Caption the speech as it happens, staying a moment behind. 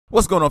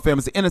What's going on, fam?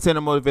 It's the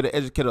entertainer, motivator,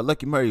 educator,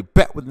 Lucky Murray,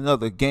 back with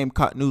another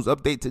Gamecock news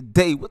update.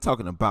 Today, we're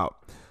talking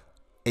about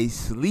a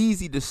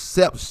sleazy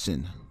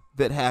deception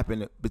that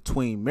happened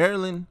between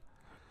Maryland,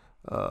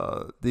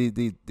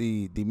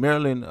 the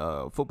Maryland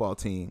football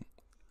team,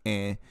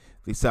 and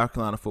the South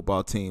Carolina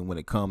football team when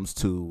it comes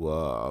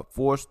to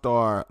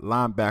four-star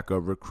linebacker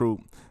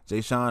recruit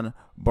Jaishawn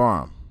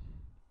Barsham.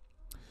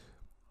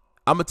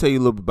 I'm going to tell you a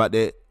little bit about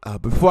that.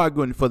 Before I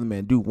go any further,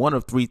 man, do one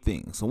of three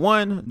things. So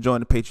one, join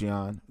the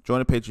Patreon. Join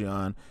the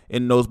Patreon.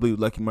 In Nosebleed,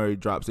 Lucky Murray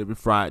drops every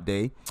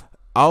Friday.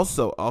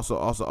 Also,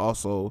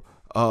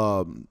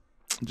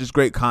 just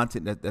great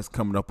content that's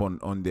coming up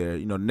on there.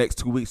 You know, the next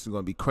 2 weeks are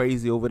going to be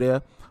crazy over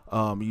there.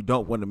 You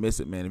don't want to miss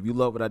it, man. If you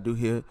love what I do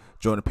here,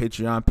 join the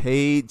Patreon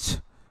page.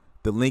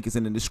 The link is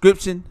in the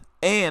description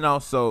and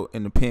also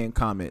in the pinned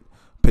comment,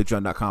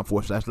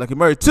 patreon.com/Lucky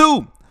Murray.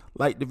 2,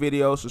 like the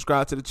video,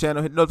 subscribe to the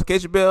channel, hit the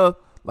notification bell.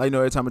 Like, you know,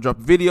 every time I drop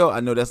a video, I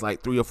know that's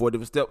like 3 or 4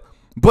 different steps,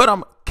 but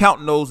I'm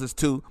counting those as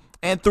 2.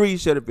 And 3,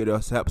 share the video.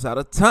 It helps out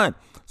a ton.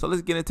 So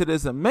let's get into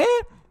this. Man,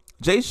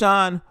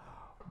 Jaishawn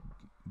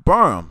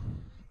Barsham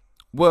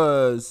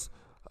was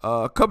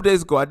a couple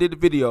days ago. I did a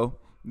video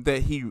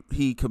that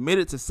he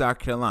committed to South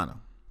Carolina.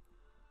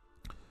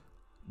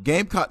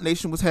 Gamecock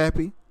Nation was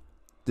happy.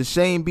 The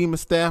Shane Beamer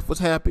staff was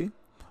happy,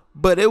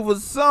 but it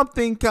was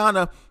something kind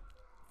of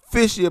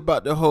fishy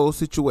about the whole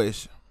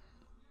situation.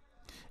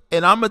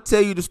 And I'm going to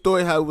tell you the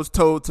story how it was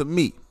told to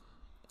me,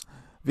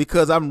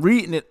 because I'm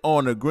reading it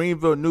on a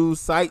Greenville news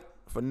site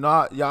for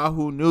not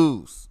Yahoo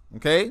News.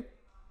 Okay?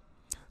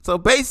 So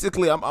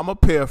basically, I'm going to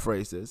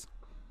paraphrase this.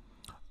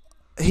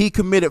 He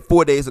committed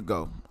 4 days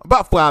ago,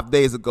 about 5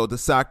 days ago, to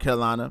South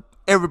Carolina.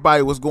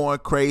 Everybody was going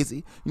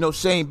crazy. You know,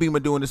 Shane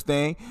Beamer doing this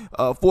thing.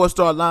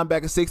 4-star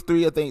linebacker,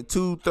 6'3", I think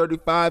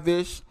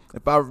 235-ish,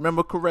 if I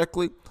remember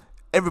correctly.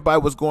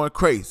 Everybody was going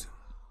crazy.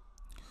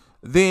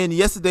 Then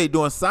yesterday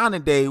during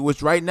signing day,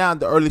 which right now in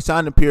the early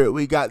signing period,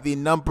 we got the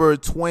number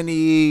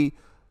 23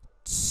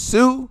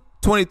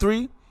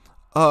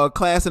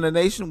 class in the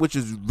nation, which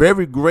is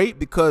very great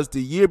because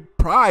the year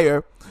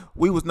prior,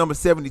 we was number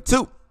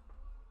 72.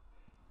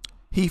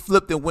 He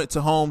flipped and went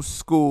to home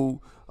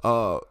school,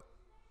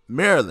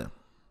 Maryland.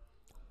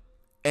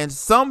 And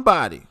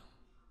somebody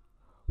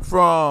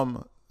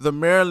from the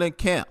Maryland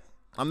camp,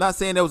 I'm not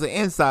saying there was an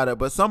insider,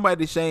 but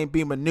somebody Shane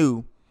Beamer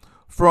knew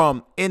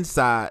from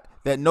inside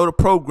that know the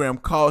program,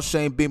 called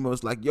Shane Beamer,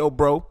 was like, yo,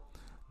 bro,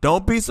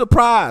 don't be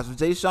surprised when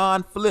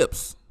Jaishawn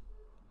flips.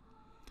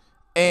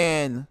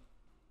 And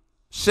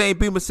Shane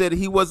Beamer said that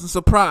he wasn't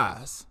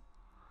surprised,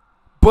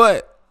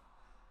 but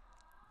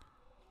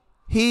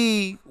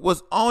he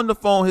was on the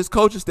phone, his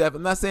coaching staff,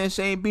 I'm not saying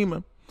Shane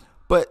Beamer,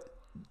 but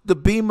the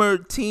Beamer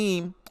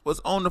team was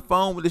on the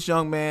phone with this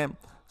young man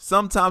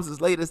sometimes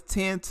as late as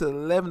 10 to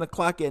 11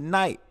 o'clock at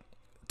night.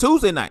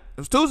 Tuesday night. It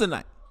was Tuesday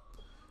night.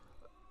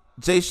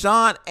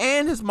 Jaishawn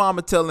and his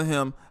mama telling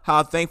him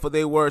how thankful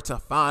they were to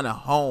find a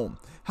home,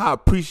 how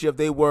appreciative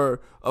they were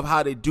of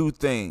how they do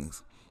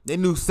things. They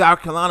knew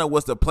South Carolina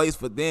was the place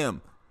for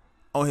them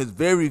on his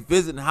very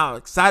visit, and how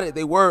excited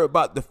they were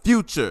about the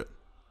future.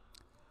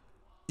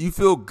 You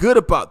feel good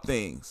about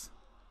things.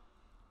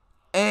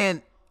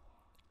 And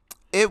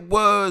it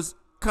was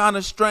kind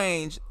of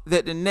strange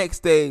that the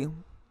next day,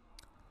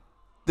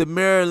 the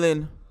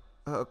Maryland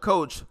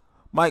coach,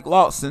 Mike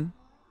Lawson,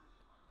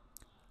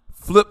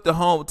 flipped the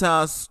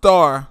hometown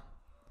star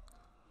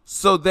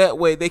so that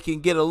way they can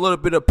get a little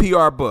bit of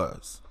PR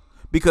buzz,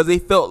 because they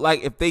felt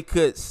like if they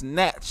could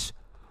snatch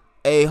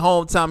a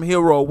hometown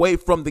hero away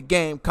from the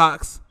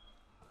Gamecocks,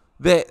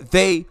 that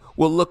they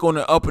will look on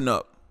the up and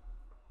up.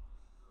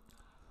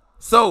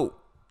 So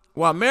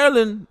while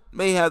Maryland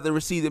may have to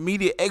receive the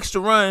immediate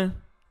extra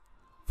run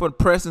for the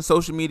press and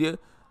social media,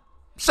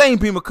 Shane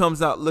Beamer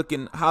comes out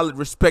looking highly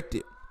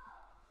respected.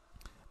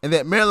 And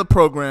that Maryland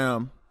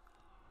program,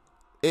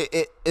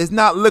 it's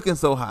not looking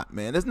so hot,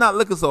 man. It's not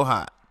looking so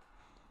hot.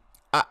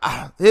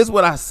 Here's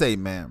what I say,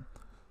 man.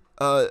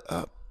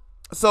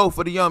 So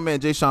for the young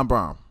man, Jaishawn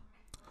Barsham,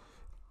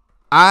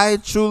 I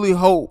truly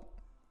hope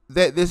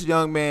that this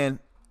young man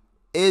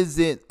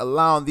isn't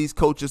allowing these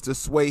coaches to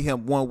sway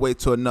him one way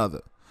to another.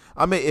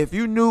 I mean, if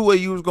you knew where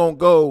you was going to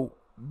go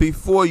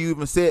before you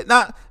even said,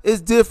 it's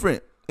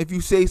different if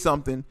you say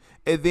something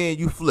and then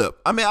you flip.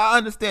 I mean, I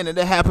understand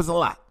that happens a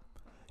lot.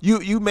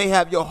 You may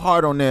have your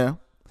heart on there.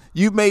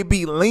 You may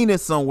be leaning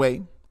some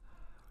way,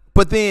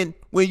 but then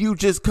when you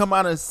just come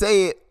out and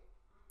say it,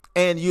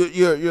 and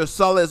you're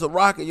solid as a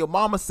rock, and your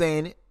mama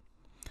saying it,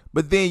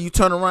 but then you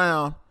turn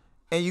around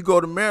and you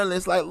go to Maryland,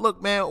 it's like,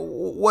 look, man,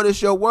 what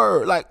is your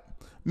word? Like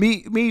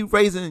me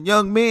raising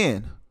young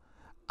men,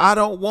 I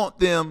don't want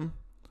them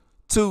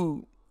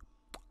to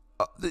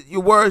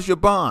your word's your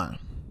bond.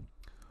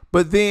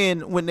 But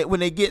then when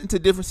they get into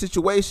different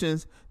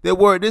situations, their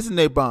word isn't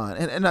their bond.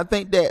 And I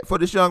think that for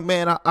this young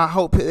man, I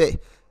hope that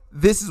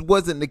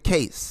wasn't the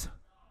case.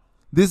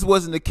 This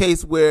wasn't the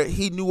case where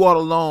he knew all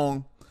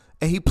along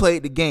and he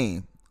played the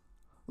game.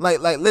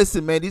 Like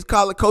listen, man, these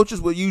college coaches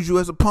will use you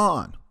as a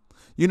pawn.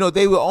 You know,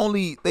 they will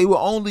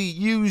only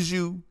use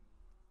you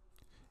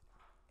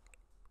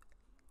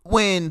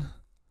when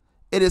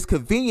it is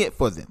convenient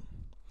for them.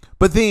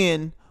 But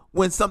then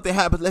when something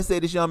happens, let's say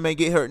this young man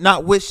get hurt,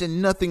 not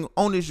wishing nothing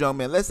on this young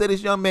man. Let's say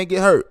this young man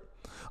get hurt.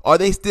 Are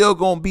they still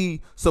going to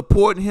be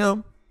supporting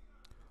him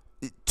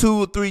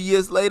 2 or 3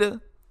 years later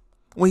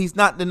when he's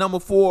not the number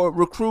 4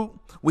 recruit,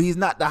 when he's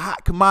not the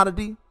hot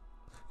commodity?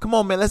 Come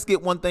on, man, let's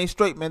get one thing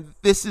straight, man.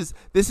 This is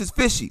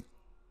fishy.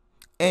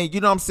 And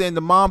you know what I'm saying?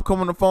 The mom come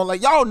on the phone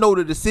like, y'all know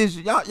the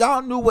decision.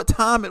 Y'all knew what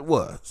time it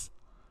was.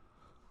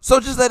 So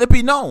just let it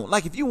be known.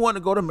 Like, if you want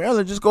to go to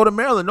Maryland, just go to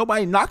Maryland.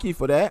 Nobody knocking you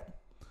for that.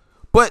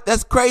 But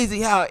that's crazy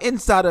how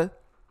insider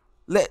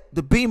let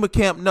the Beamer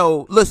camp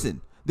know,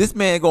 listen, this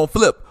man going to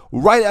flip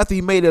right after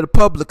he made it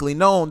publicly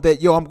known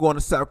that, yo, I'm going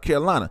to South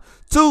Carolina.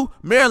 2,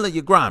 Maryland,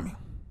 you're grimy.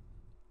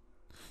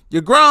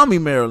 You're grimy,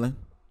 Maryland.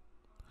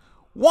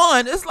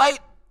 1, it's like,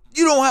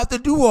 you don't have to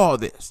do all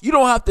this. You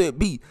don't have to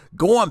be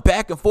going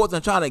back and forth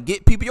and trying to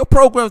get people. Your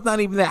program's not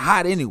even that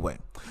hot anyway.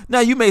 Now,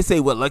 you may say,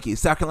 well, lucky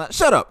South Carolina.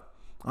 Shut up.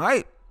 All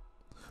right.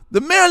 The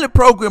Maryland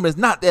program is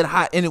not that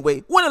hot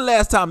anyway. When the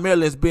last time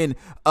Maryland's been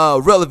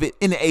relevant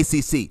in the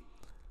ACC?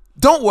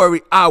 Don't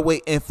worry, I'll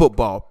wait in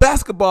football.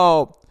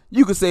 Basketball,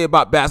 you could say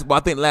about basketball. I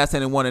think the last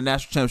time they won a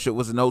national championship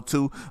was in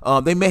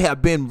 2002. They may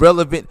have been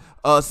relevant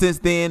since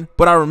then,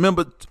 but I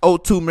remember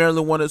 2002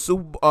 Maryland won a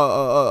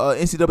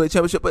NCAA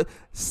championship. But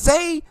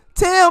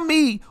tell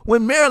me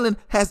when Maryland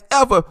has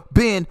ever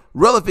been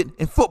relevant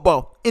in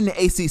football in the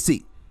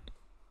ACC.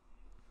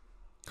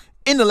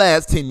 In the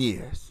last 10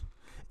 years.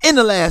 In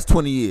the last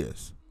 20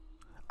 years.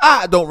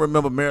 I don't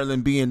remember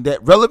Maryland being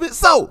that relevant.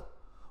 So,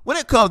 when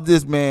it comes to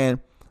this, man,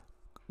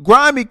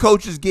 grimy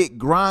coaches get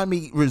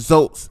grimy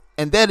results,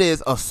 and that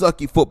is a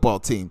sucky football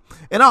team.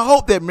 And I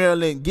hope that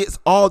Maryland gets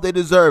all they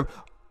deserve,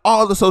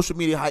 all the social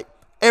media hype,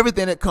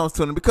 everything that comes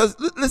to them. Because,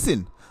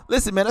 listen,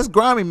 man, that's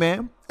grimy,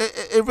 man.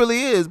 It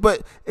really is.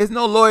 But it's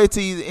no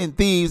loyalty in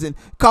thieves, and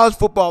college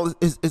football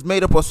is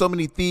made up of so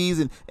many thieves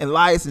and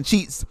liars and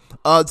cheats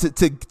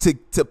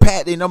to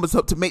pad their numbers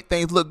up to make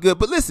things look good.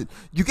 But listen,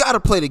 you got to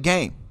play the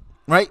game,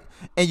 right?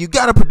 And you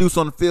got to produce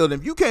on the field. And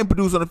if you can't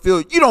produce on the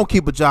field, you don't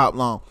keep a job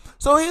long.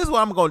 So here's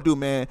what I'm going to do,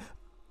 man.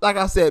 Like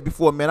I said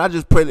before, man, I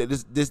just pray that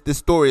this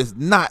story is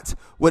not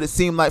what it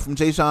seemed like from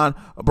Jaishawn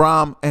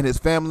Barsham and his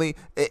family.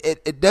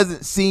 It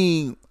doesn't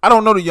seem, I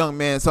don't know the young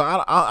man, so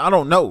I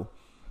don't know.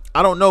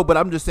 I don't know, but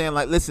I'm just saying,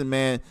 like, listen,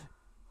 man,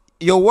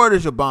 your word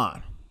is your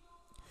bond.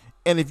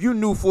 And if you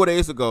knew 4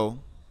 days ago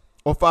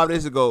or 5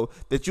 days ago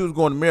that you was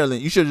going to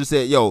Maryland, you should have just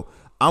said, yo,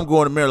 I'm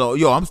going to Maryland.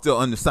 Yo, I'm still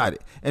undecided.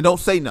 And don't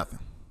say nothing.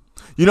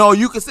 You know,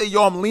 you can say,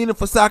 yo, I'm leaning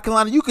for South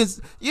Carolina. You can,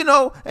 you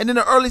know, and then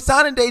the early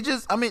signing day,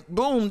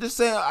 boom, just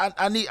say,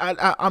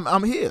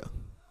 I'm here.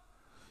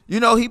 You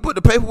know, he put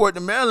the paperwork to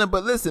Maryland,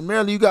 but listen,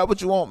 Maryland, you got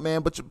what you want,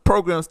 man, but your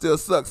program still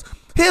sucks.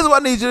 Here's what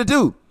I need you to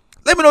do.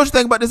 Let me know what you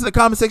think about this in the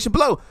comment section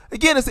below.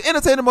 Again, it's the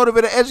entertainer,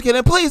 motivator, educator,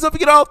 and please don't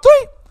forget all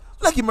 3.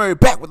 Lucky Murray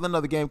back with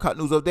another Gamecock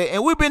news update,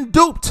 and we've been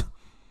duped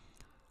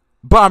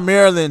by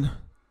Maryland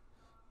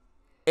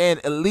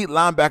and elite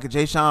linebacker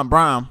Jaishawn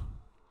Barsham.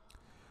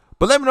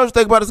 But let me know what you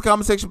think about this in the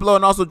comment section below,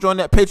 and also join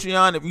that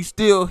Patreon if you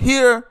still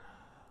here.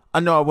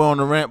 I know I went on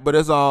a rant, but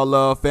it's all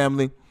love,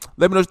 family.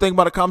 Let me know what you think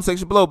about the comment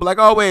section below. But like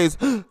always,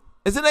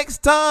 it's the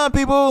next time,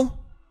 people.